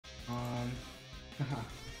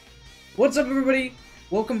What's up, everybody?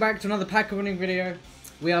 Welcome back to another pack opening video.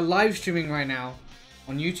 We are live streaming right now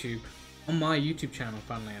on YouTube, on my YouTube channel,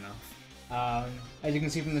 funnily enough. As you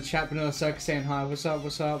can see from the chat, Vanilla Circus saying hi. What's up?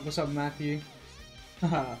 What's up? What's up, Matthew?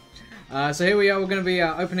 So here we are. We're going to be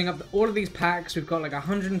opening up all of these packs. We've got like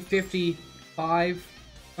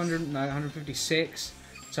 156.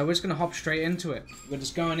 So we're just going to hop straight into it. We're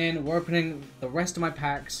just going in. We're opening the rest of my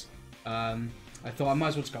packs. I thought I might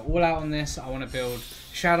as well just go all out on this. I want to build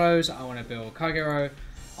Shadows. I want to build Kagero.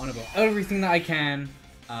 I want to build everything that I can.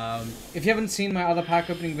 If you haven't seen my other pack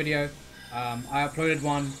opening video, I uploaded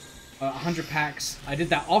one, 100 packs. I did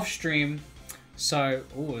that off stream. So,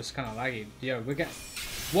 oh, it's kind of laggy. Yo, we're getting...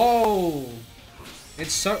 Whoa!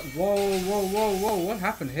 It's so... Whoa, whoa, whoa, whoa. What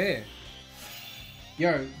happened here?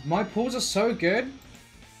 Yo, my pulls are so good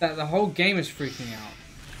that the whole game is freaking out.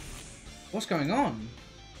 What's going on?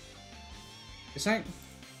 It's like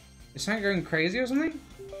going crazy or something?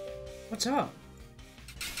 What's up?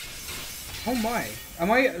 Oh my.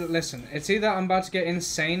 Listen, it's either I'm about to get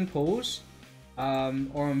insane pulls, or I'm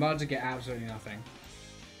about to get absolutely nothing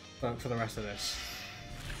for the rest of this.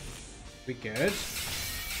 We good?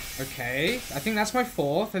 Okay. I think that's my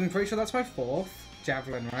fourth. I'm pretty sure that's my fourth.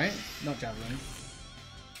 Javelin, right? Not Javelin.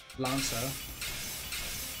 Lancer.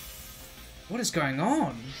 What is going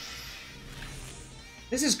on?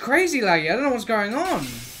 This is crazy laggy. I don't know what's going on.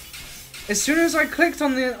 As soon as I clicked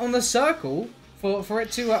on the circle for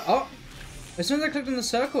it to as soon as I clicked on the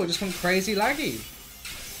circle, it just went crazy laggy.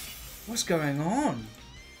 What's going on?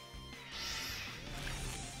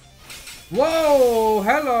 Whoa!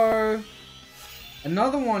 Hello.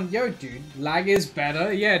 Another one. Yo, dude. Lag is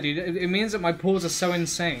better. Yeah, dude. It means that my pulls are so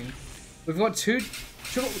insane. We've got two.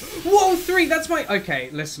 Whoa, three. That's my. Okay,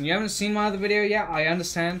 listen. You haven't seen my other video yet. I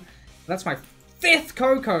understand. That's my 5th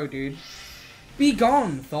Coco, dude. Be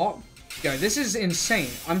gone, Thought. Yo, this is insane.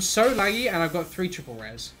 I'm so laggy, and I've got 3 triple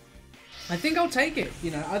rares. I think I'll take it. You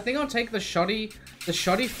know, I think I'll take the shoddy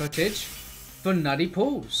footage for nutty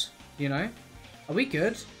pulls. You know, are we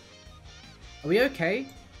good? Are we okay?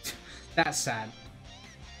 That's sad.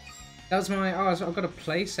 That was my. Oh, I've got a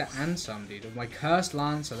playset and some, dude. My cursed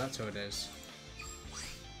Lancer. That's who it is.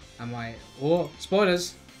 And my. Oh,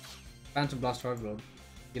 spoilers. Phantom Blast Overlord.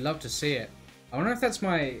 You love to see it. I wonder if that's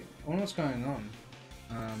my... I wonder what's going on.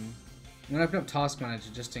 I'm gonna open up Task Manager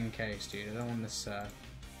just in case, dude. I don't want this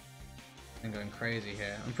thing going crazy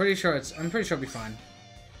here. I'm pretty sure it'll be fine.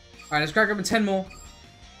 Alright, let's crack open 10 more.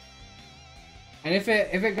 And if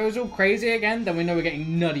it goes all crazy again, then we know we're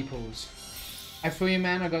getting nutty pulls. I feel you,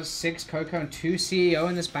 man. I got 6 Coco and 2 CEO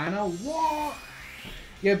in this banner. What?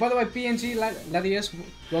 Yeah, by the way, BNG Ledius,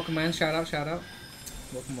 welcome, man. Shout out, shout out.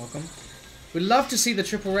 Welcome, welcome. We'd love to see the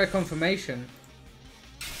triple rare confirmation.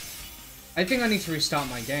 I think I need to restart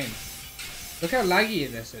my game. Look how laggy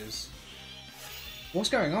this is. What's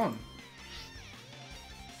going on?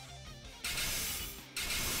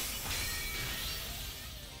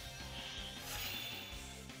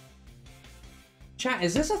 Chat,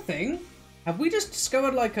 is this a thing? Have we just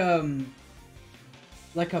discovered like a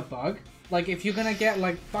bug? Like if you're gonna get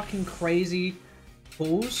like fucking crazy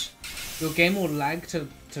pulls, your game will lag to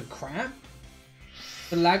crap?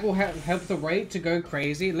 The lag will help the rate to go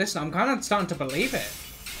crazy. Listen, I'm kind of starting to believe it.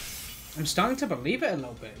 I'm starting to believe it a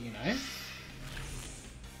little bit, you know?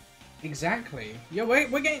 Exactly. Yeah,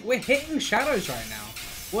 we're hitting shadows right now.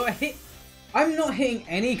 I'm not hitting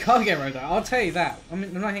any Kagero though. I'll tell you that.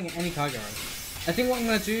 I'm not hitting any Kagero. I think what I'm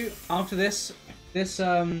gonna do after this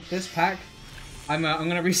pack, I'm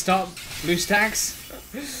gonna restart BlueStacks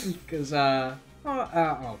because oh,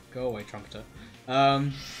 go away, Trumpeter.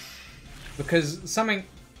 Because something...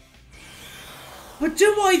 But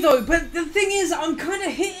do I though? But the thing is, I'm kind of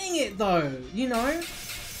hitting it though, you know?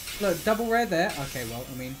 Look, double rare there. Okay, well,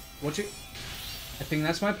 I mean, I think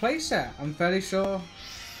that's my playset. I'm fairly sure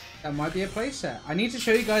that might be a playset. I need to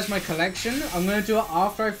show you guys my collection. I'm going to do it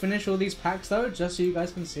after I finish all these packs though, just so you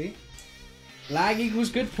guys can see. Lag equals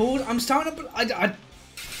good pulls. I'm starting to...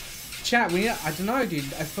 Chat, I don't know, dude.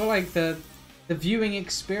 I feel like the viewing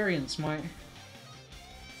experience might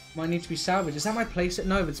need to be salvaged. Is that my playset?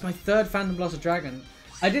 No, but it's my 3rd Phantom Blaster Dragon.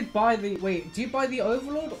 I did buy the... Wait, do you buy the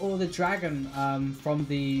Overlord or the Dragon from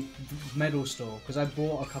the medal store? Because I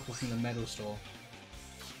bought a couple from the medal store.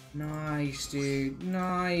 Nice, dude.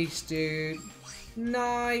 Nice, dude.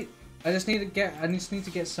 Nice. I just need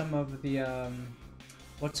to get some of the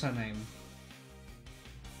what's her name?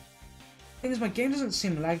 The thing is, my game doesn't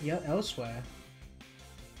seem laggy elsewhere.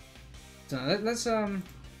 So let's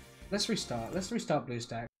restart. Let's restart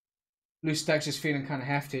BlueStacks. BlueStacks is feeling kind of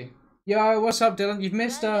hefty. Yo, what's up, Dylan? You've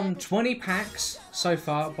missed 20 packs so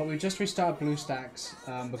far, but we just restarted BlueStacks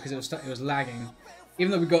because it was lagging. Even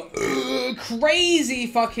though we got crazy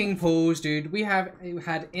fucking pulls, dude. We have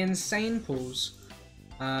had insane pulls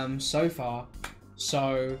so far.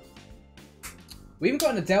 So we even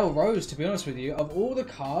got an Adele Rose, to be honest with you. Of all the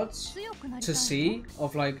cards to see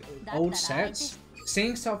of like old sets,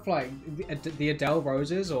 seeing stuff like the Adele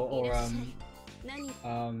Roses or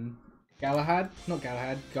Galahad, not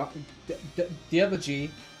Galahad, the other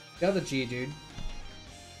G, dude.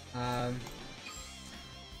 Yeah,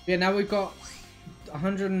 now we've got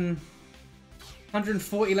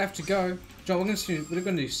 140 left to go. John, we're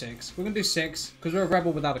gonna do 6. We're gonna do 6 because we're a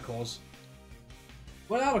rebel without a cause.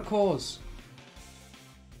 Without a cause.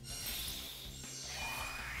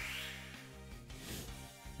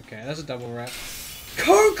 Okay, that's a double rep.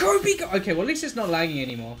 Okay, well at least it's not lagging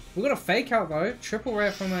anymore. We got a fake out though. Triple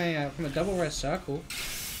rare from a double rare circle.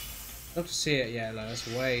 Love to see it. Yeah, no, that's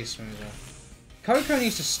way smoother. Coco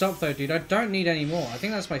needs to stop though, dude. I don't need any more. I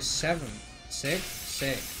think that's my 7th,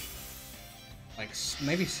 6th, like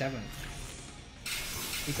maybe 7th.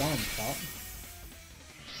 Be gone, pop.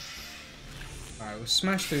 All right, we'll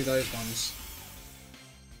smash through those ones.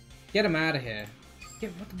 Get them out of here.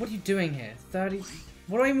 What are you doing here? 30.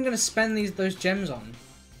 What am I even gonna spend those gems on?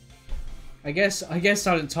 I guess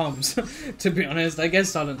Silent Toms. To be honest, I guess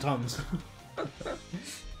Silent Toms.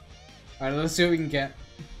 Alright, let's see what we can get.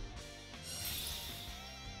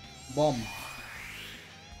 Bomb.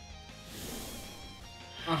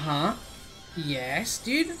 Uh-huh. Yes,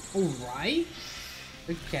 dude. Alright.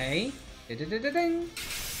 Okay. Ding.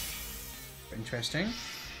 Interesting.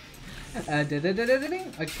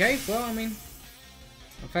 Okay, well, I mean,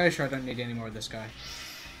 I'm fairly sure I don't need any more of this guy.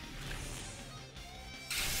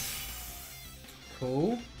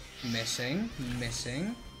 Cool. Missing.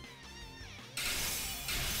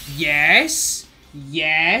 Yes!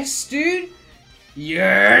 Yes, dude!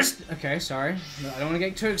 Yes! Okay, sorry. No, I don't want to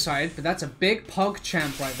get too excited, but that's a big Pog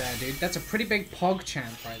champ right there, dude. That's a pretty big Pog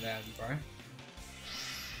champ right there, bro.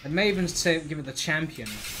 I may even give it the champion.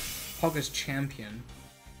 Pogger's champion.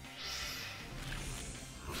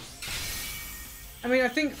 I mean, I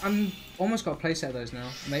think I'm almost got a playset of those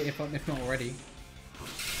now, if not already.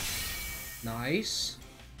 Nice.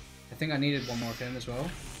 I think I needed one more of him as well.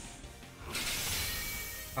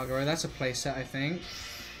 Kagero, that's a playset, I think.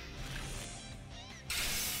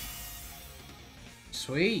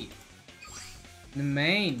 Sweet. The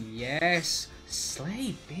main, yes.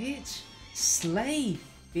 Slay, bitch. Slay,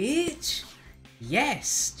 bitch.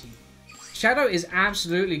 Yes. Dude. Shadow is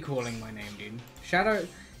absolutely calling my name, dude. Shadow...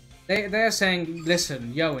 They're saying,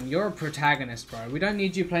 listen, Yoan, you're a protagonist, bro. We don't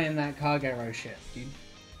need you playing that Kagero shit, dude.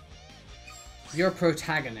 You're a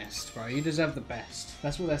protagonist, bro. You deserve the best.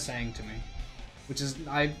 That's what they're saying to me. Which is,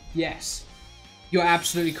 yes. You're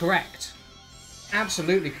absolutely correct.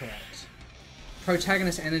 Absolutely correct.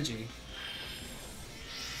 Protagonist energy.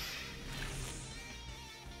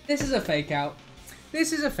 This is a fake out.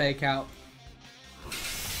 This is a fake out.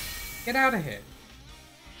 Get out of here.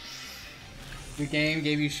 The game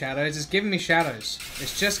gave you shadows. It's giving me shadows.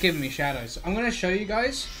 It's just giving me shadows. I'm going to show you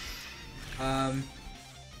guys. I'm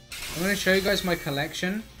going to show you guys my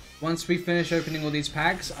collection. Once we finish opening all these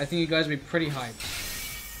packs, I think you guys will be pretty hyped.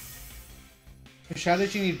 For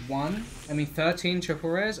shadows you need 1. I mean 13 triple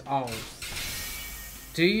rares. Oh.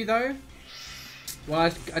 Do you though?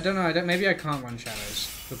 Well, I don't know. Maybe I can't run shadows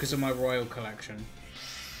because of my royal collection.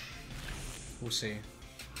 We'll see.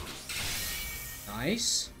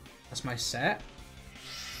 Nice. That's my set.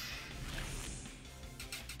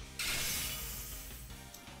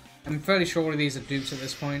 I'm fairly sure all of these are dupes at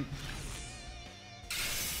this point.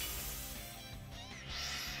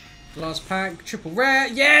 Last pack, triple rare.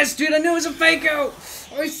 Yes, dude, I knew it was a fake out.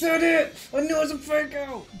 I said it. I knew it was a fake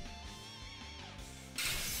out.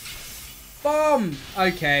 Bomb.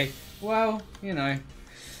 Okay. Well, you know.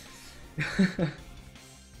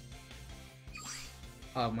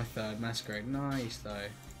 Oh, my 3rd masquerade. Nice though.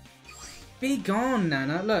 Be gone,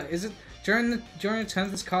 Nana. Look, is it during the turn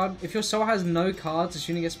of this card? If your soul has no cards, it's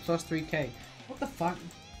shooting gets plus 3k. What the fuck?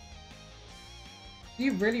 Do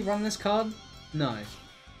you really run this card? No.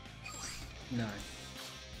 No.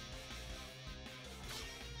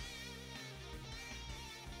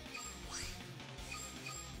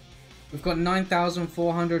 We've got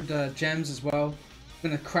 9,400 gems as well. I'm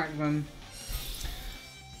gonna crack them.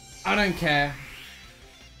 I don't care.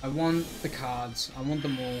 I want the cards. I want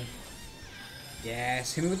them all.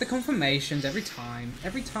 Yes, hit me with the confirmations every time.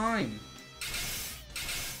 Every time.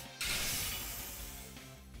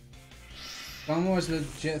 One more is a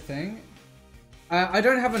legit thing. I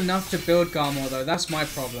don't have enough to build Garmor though. That's my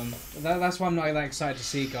problem. That's why I'm not that excited to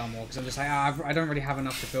see Garmor, because I'm just like, I don't really have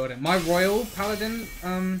enough to build it. My Royal Paladin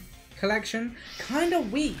collection, kind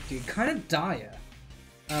of weak, dude. Kind of dire.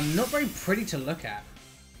 Not very pretty to look at.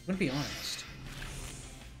 I'm gonna be honest.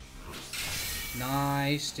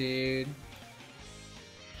 Nice, dude.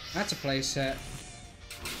 That's a playset.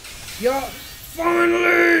 Yo,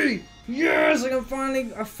 finally! Yes, I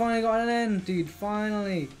finally got an end, dude.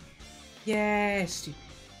 Finally. Yes, dude.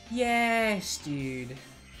 Yes, dude.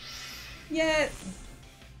 Yeah.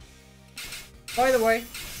 By the way,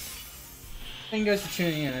 thank you guys for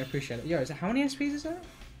tuning in. I appreciate it. Yo, is that how many SPs is that?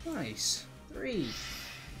 Nice. 3.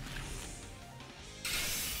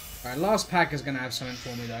 Alright, last pack is gonna have something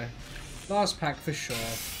for me though. Last pack for sure.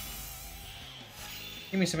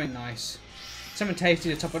 Give me something nice. Something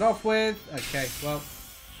tasty to top it off with. Okay, well,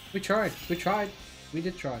 we tried. We tried. We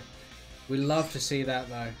did try. We love to see that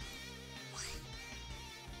though.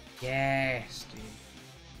 Yes, dude.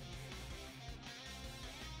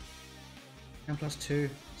 And +2.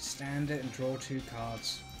 Stand it and draw 2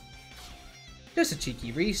 cards. Just a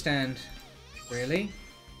cheeky restand. Really?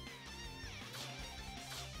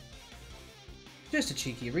 Just a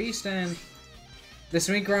cheeky restand.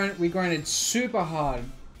 Listen, we grinded super hard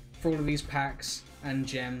for all of these packs and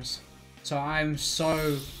gems. So I'm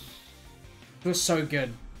so... It was so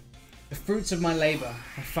good. The fruits of my labor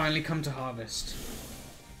have finally come to harvest.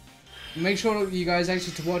 Make sure you guys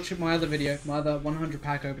actually to watch my other video, my other 100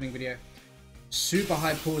 pack opening video. Super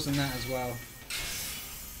high pulls in that as well.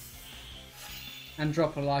 And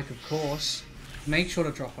drop a like, of course. Make sure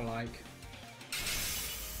to drop a like.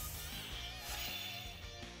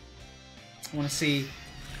 I want to see,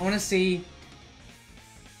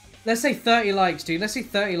 let's say 30 likes, dude. Let's say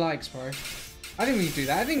 30 likes, bro. I think we can do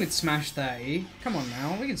that. I think we'd smash 30. Come on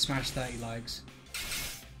now, we can smash 30 likes.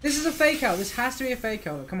 This is a fake out. This has to be a fake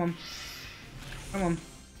out. Come on. Come on.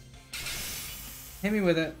 Hit me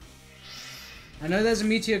with it. I know there's a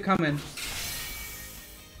meteor coming.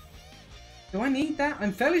 Do I need that?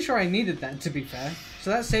 I'm fairly sure I needed that, to be fair. So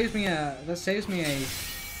that saves me a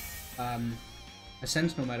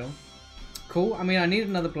sentinel medal. Cool. I mean, I need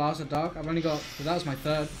another Blaster Dark. I've only got... Well, that was my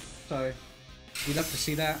 3rd. So, we'd love to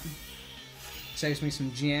see that. Saves me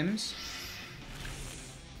some gems.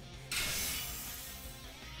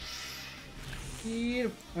 Yeah.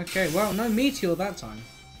 Okay, well, no Meteor that time.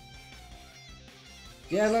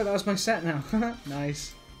 Yeah, look, that was my set now.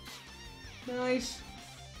 Nice. Nice.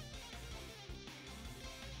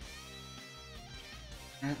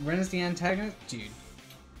 Ren's the antagonist? Dude.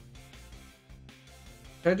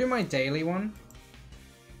 Should I do my daily one?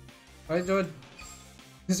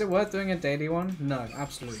 Is it worth doing a daily one? No,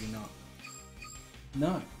 absolutely not.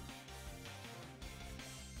 No.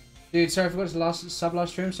 Dude, sorry I forgot to sub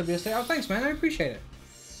last stream, sub yesterday. Oh, thanks, man. I appreciate it.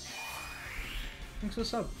 Thanks for the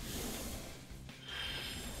sub.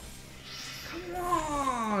 Come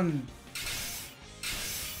on!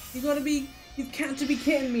 You gotta be... You can't be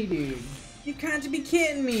kidding me, dude. You can't be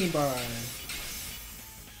kidding me, bro.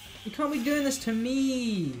 You can't be doing this to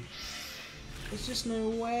me. There's just no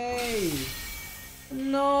way.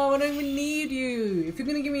 No, I don't even need you. If you're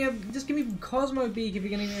gonna give me a... Just give me Cosmo Beak if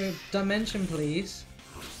you're gonna give me a dimension, please.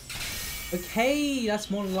 Okay, that's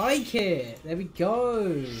more like it. There we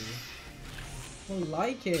go. More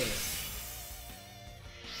like it.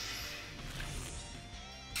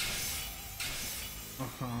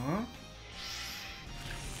 Uh-huh.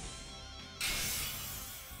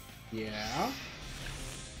 Yeah.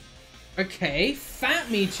 Okay, Fat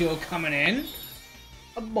Meteor coming in.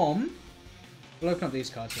 A bomb. We'll open up these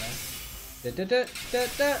cards here. Da, da, da, da,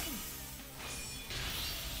 da.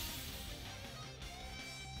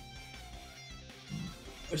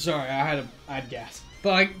 Sorry, I had gas.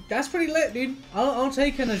 But like, that's pretty lit, dude. I'll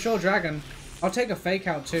take an Azure Dragon. I'll take a fake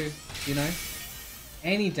out too, you know?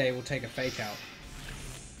 Any day we'll take a fake out.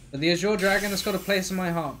 But the Azure Dragon has got a place in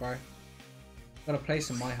my heart, bro. Got a place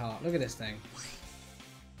in my heart. Look at this thing.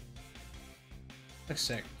 Looks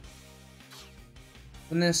sick.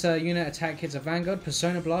 When this unit attack hits a Vanguard,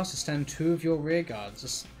 Persona Blast to stand 2 of your rear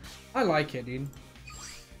guards. I like it, dude.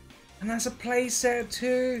 And that's a playset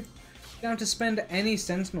too. You don't have to spend any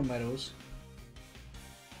Sentinel medals.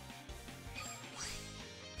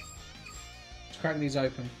 Let's crack these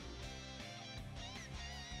open.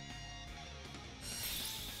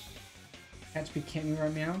 Had to be kidding me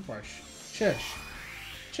right meow brush. Shush.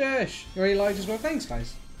 Shush. You already liked as well? Thanks,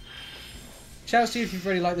 guys. Shouts to you if you've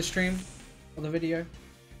already liked the stream or the video.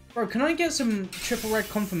 Bro, can I get some triple red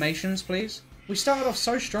confirmations, please? We started off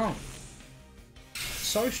so strong.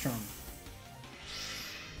 So strong.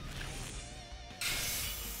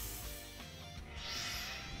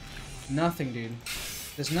 Nothing, dude.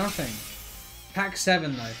 There's nothing. Pack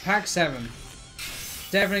 7, though. Pack 7.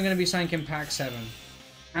 Definitely going to be something in Pack 7.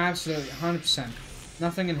 Absolutely, 100%.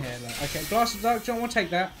 Nothing in here, though. Okay, Blaster Dark, John, we'll take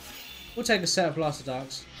that. We'll take a set of Blaster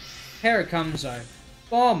Darks. Here it comes, though.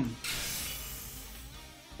 Bomb!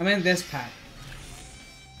 I'm in this pack.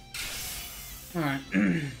 Alright.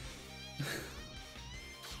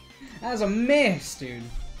 That was a miss, dude.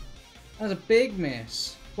 That was a big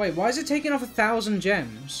miss. Wait, why is it taking off 1,000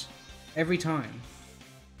 gems every time?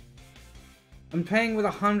 I'm paying with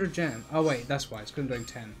 100 gems. Oh wait, that's why. It's because I'm doing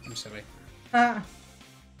 10. I'm silly. I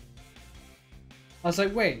was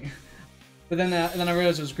like, wait. But then I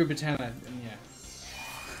realized it was a group of 10 and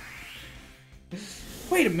yeah.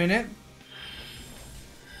 Wait a minute.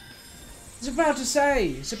 It's about to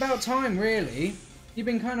say. It's about time, really. You've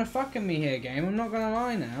been kind of fucking me here, game. I'm not gonna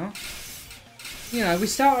lie now. You know, we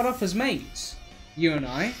started off as mates. You and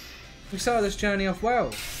I. We started this journey off well.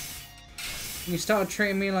 And you started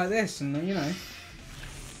treating me like this, and you know.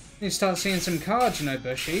 You start seeing some cards, you know,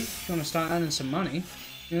 Bushy. If you want to start earning some money,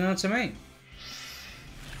 you know what I mean?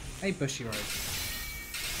 Hey, Bushy Road.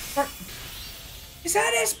 What? Is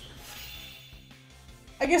that it?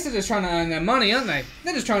 I guess they're just trying to earn their money, aren't they?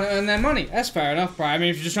 They're just trying to earn their money. That's fair enough, bro. I mean,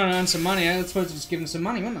 if you're just trying to earn some money, I'm supposed to just give them some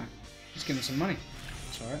money, wouldn't I? Just give them some money.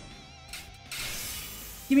 That's alright.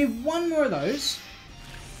 Give me one more of those.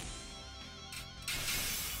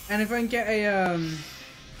 And if I can get a,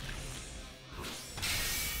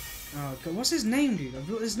 oh god, what's his name, dude?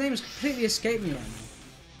 His name has completely escaped me right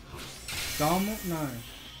now. Garmot? No.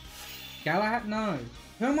 Galahad? No.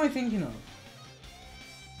 Who am I thinking of?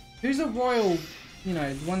 Who's the royal, you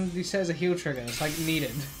know, the one who says a heal trigger? It's like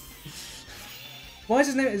needed. Why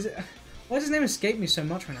does his name escape me so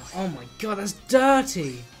much right now? Oh my god, that's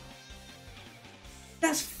dirty.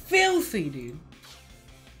 That's filthy, dude.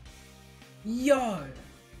 Yo.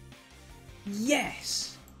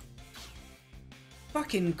 Yes.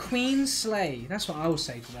 Fucking Queen Slay. That's what I'll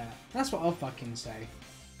say to that. That's what I'll fucking say.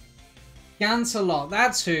 Gancelot.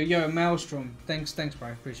 That's who. Yo, Maelstrom. Thanks,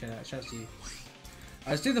 bro. Appreciate that. Shouts to you.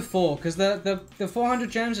 Let's do the 4, because the 400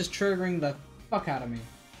 gems is triggering the fuck out of me.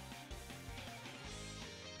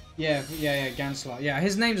 Yeah, Gancelot. Yeah,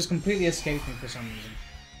 his name just completely escaped me for some reason.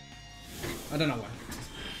 I don't know why.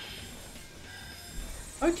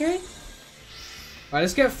 Okay. Alright,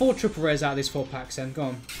 let's get 4 triple rares out of these 4 packs then. Go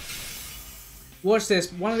on. Watch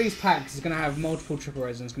this. One of these packs is going to have multiple triple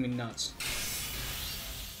rares and it's going to be nuts.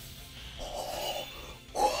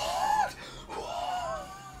 What?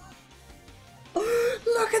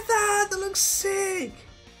 Look at that! That looks sick!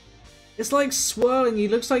 It's like swirling. He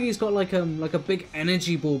looks like he's got like a big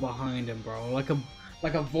energy ball behind him, bro. Like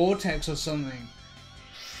a vortex or something.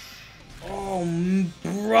 Oh,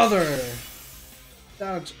 brother.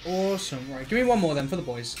 That's awesome. Right, give me one more then for the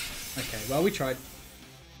boys. Okay, well, we tried.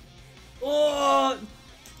 Oh!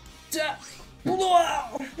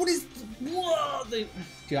 What is... Whoa!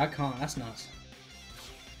 Dude, I can't. That's nuts.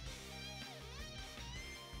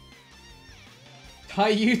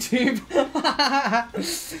 Hi, YouTube.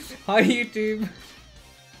 Hi, YouTube.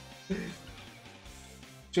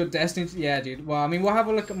 Your Destiny... Yeah, dude. Well, I mean, we'll have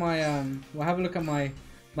a look at my... We'll have a look at my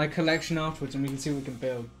collection afterwards and we can see what we can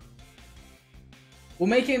build. We'll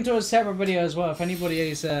make it into a separate video as well. If anybody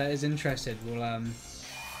is interested, we'll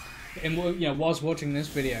you know, whilst watching this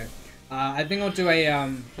video, I think I'll do a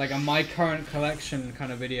like a my current collection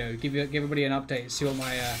kind of video. Give everybody an update. See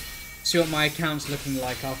what my account's looking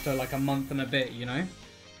like after like a month and a bit. You know.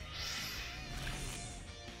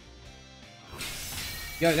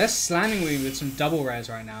 Yo, they're slamming me with some double rares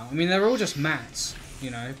right now. I mean, they're all just mats, you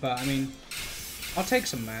know. But I mean, I'll take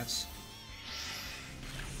some mats.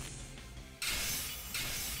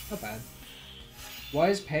 Not bad. Why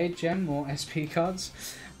is paid gem more SP cards?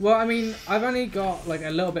 Well, I mean, I've only got like a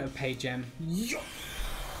little bit of paid gem.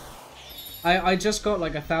 I just got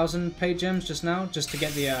like 1,000 paid gems just now, just to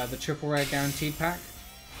get the triple rare guaranteed pack.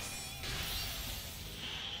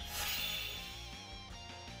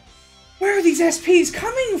 Where are these SPs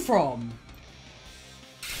coming from?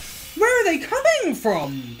 Where are they coming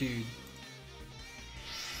from, dude?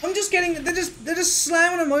 I'm just getting, they're just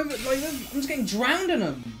slamming them over, like, I'm just getting drowned in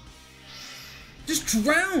them. Just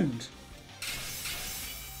drowned.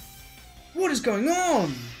 What is going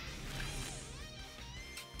on?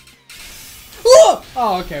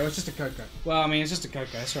 Oh, okay, well, it's just a Coco. Well, I mean, it's just a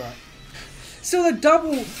Coco, it's alright. Still a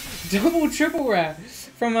double triple rare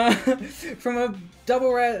from a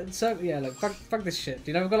double rare, so, yeah, look, fuck this shit,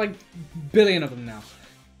 dude. I've got like a billion of them now.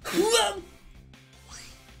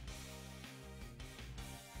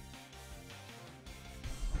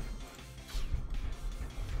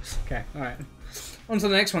 Okay, alright. On to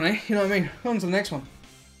the next one, eh? You know what I mean? On to the next one.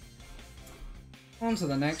 On to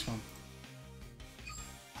the next one.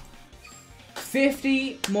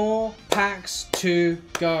 50 more packs to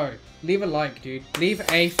go. Leave a like, dude. Leave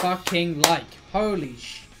a fucking like. Holy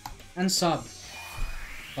sh... And sub,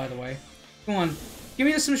 by the way. Come on. Give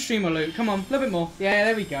me some streamer loot. Come on. A little bit more. Yeah,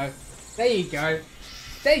 there we go. There you go.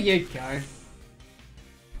 There you go.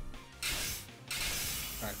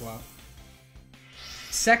 Right, well.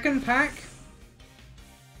 Second pack?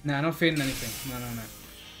 Nah, not feeling anything. No, no, no.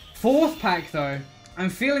 Fourth pack, though. I'm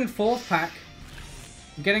feeling fourth pack.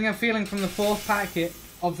 I'm getting a feeling from the fourth packet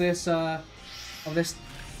of this, well,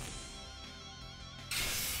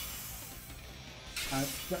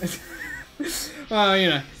 you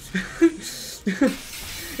know.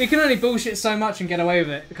 You can only bullshit so much and get away with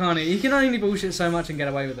it, can't you? You can only bullshit so much and get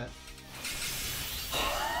away with it.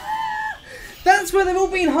 That's where they've all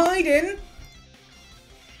been hiding!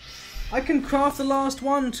 I can craft the last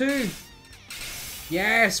one, too.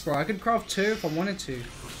 Yes, bro. I could craft 2 if I wanted to.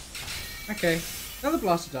 Okay. Another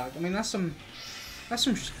blaster duck. I mean, that's some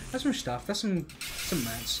stuff. That's some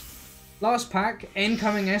mats. Last pack.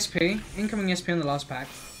 Incoming SP. Incoming SP on the last pack.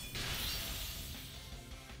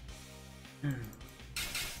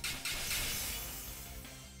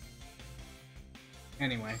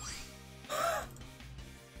 Anyway.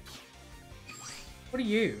 What are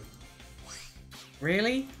you?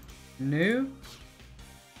 Really? New?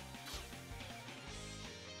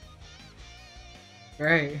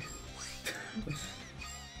 Great.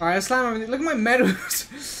 Alright, let's slam everything. Look at my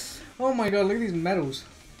medals. Oh my god, look at these medals.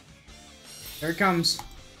 There it comes.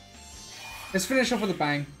 Let's finish off with a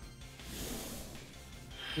bang.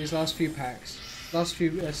 These last few packs. Last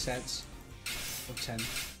few sets. Of 10.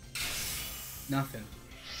 Nothing.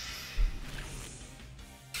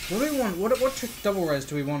 What do we want? What double res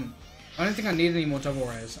do we want? I don't think I need any more double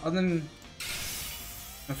res. Other than...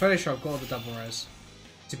 I'm fairly sure I've got all the double res.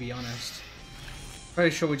 To be honest.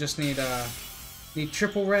 Fairly sure we just need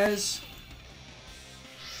triple res.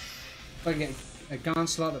 If I can get a Gun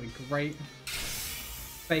slot, that'd be great.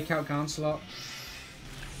 Fake out Gun slot.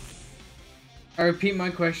 I repeat my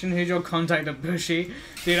question, who's your contact at Bushy?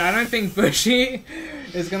 Dude, I don't think Bushy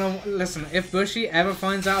is gonna... Listen, if Bushy ever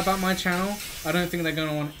finds out about my channel, I don't think they're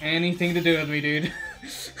gonna want anything to do with me, dude.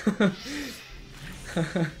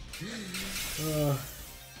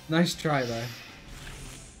 Nice try, though.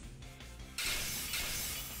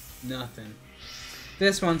 Nothing.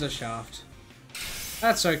 This one's a shaft.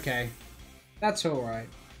 That's okay. That's alright.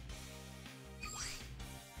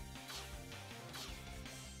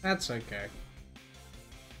 That's okay.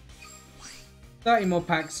 30 more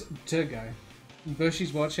packs to go.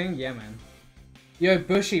 Bushy's watching? Yeah, man. Yo,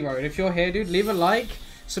 Bushy Road, if you're here, dude, leave a like,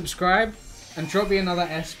 subscribe, and drop me another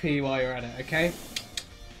SP while you're at it, okay?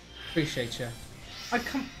 Appreciate you. I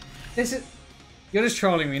can't... This is... You're just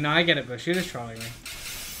trolling me. No, I get it, Bush. You're just trolling me.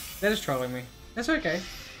 They're just trolling me. That's okay.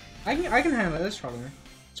 I can handle it. They're just trolling me.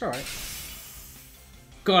 It's alright.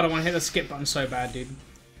 God, I want to hit the skip button so bad, dude.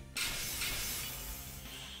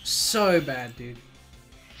 So bad, dude.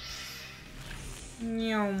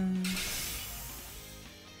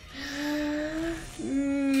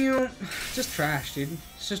 Just trash, dude.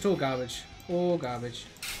 It's just all garbage. All garbage.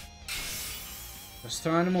 Just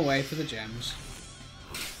throwing them away for the gems.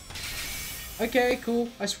 Okay, cool.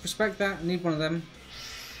 I respect that. I need one of them.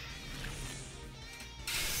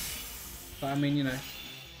 But I mean, you know,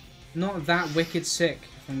 not that wicked sick,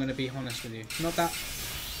 if I'm going to be honest with you. Not that...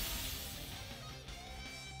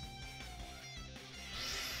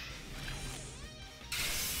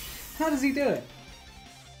 How does he do it?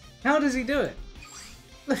 How does he do it?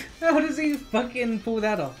 Look, how does he fucking pull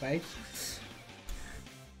that off, eh?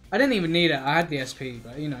 I didn't even need it. I had the SP,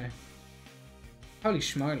 but you know. Holy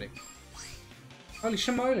schmoly. Holy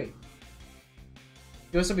schmoly.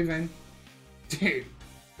 You also be vain? Dude.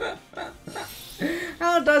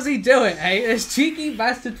 How does he do it, eh? This cheeky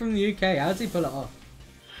bastard from the UK. How does he pull it off?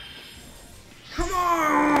 Come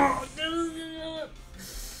on!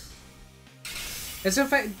 It's a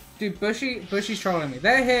fact, dude. Bushy's trolling me.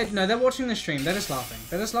 They're here. No, they're watching the stream. They're just laughing.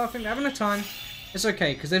 They're just laughing. They're having a time. It's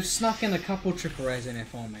okay because they've snuck in a couple triple rares in here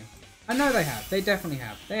for me. I know they have. They definitely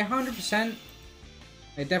have. They 100%.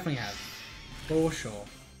 They definitely have. For sure.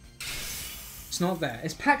 It's not there.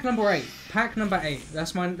 It's pack number 8. Pack number 8.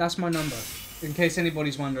 That's my number. In case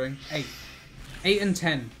anybody's wondering. 8. 8 and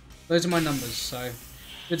 10. Those are my numbers. So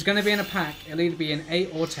if it's gonna be in a pack, it'll either be in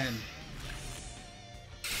 8 or 10.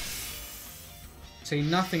 See,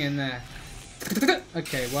 nothing in there.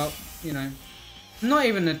 Okay, well, you know. Not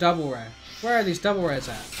even a double rare. Where are these double rares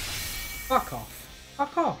at? Fuck off.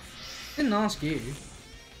 Fuck off. Didn't ask you.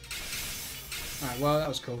 Alright, well, that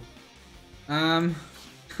was cool. Alright,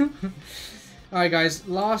 guys.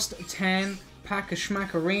 Last 10 pack of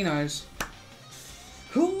schmackerinos.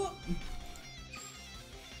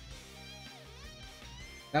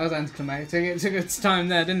 That was anticlimactic. It took its time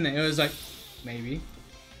there, didn't it? It was like, maybe.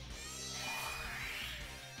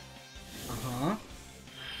 Uh-huh.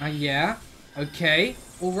 Yeah. Okay.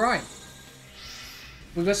 Alright.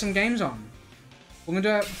 We've got some games on. We're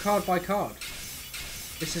gonna do it card by card.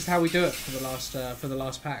 This is how we do it for the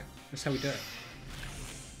last pack. That's how we do it.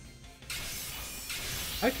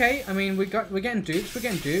 Okay, I mean we're getting dupes. We're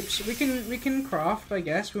getting dupes. We can craft, I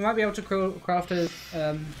guess. We might be able to craft a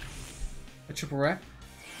triple rep.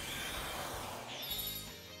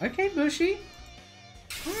 Okay, Bushy.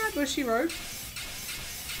 Alright, Bushy Road.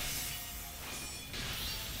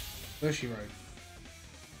 Bushy Road.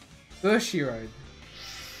 Bushy Road.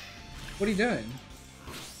 What are you doing?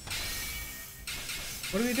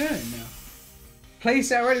 What are we doing now?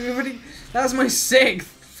 Place it already. We already. That was my 6th.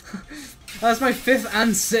 That's my 5th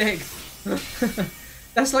and 6th.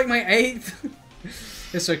 That's like my 8th.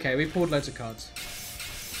 It's okay. We pulled loads of cards.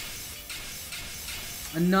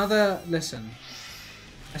 Another. Listen.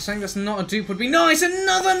 I think that's not a dupe would be nice.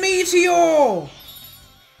 Another meteor.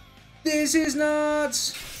 This is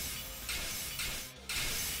nuts.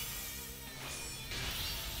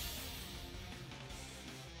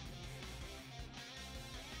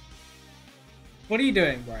 What are you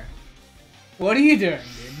doing, bro? What are you doing,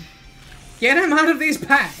 dude? Get him out of these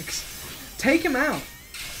packs! Take him out!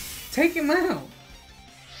 Take him out!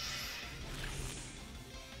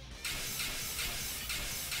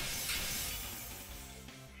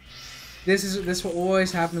 This is what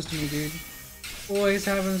always happens to me, dude. Always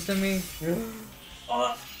happens to me.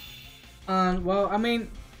 Well, I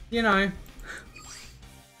mean, you know.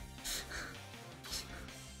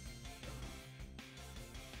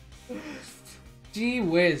 Gee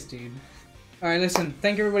whiz, dude. Alright, listen,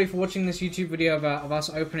 thank you everybody for watching this YouTube video of us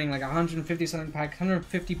opening like 150 something packs,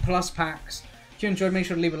 150 plus packs. If you enjoyed, make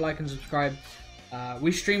sure to leave a like and subscribe.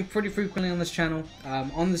 We stream pretty frequently on this channel,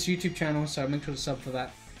 on this YouTube channel, so make sure to sub for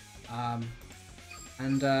that.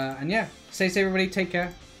 And yeah, stay safe everybody, take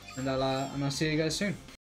care, and I'll see you guys soon.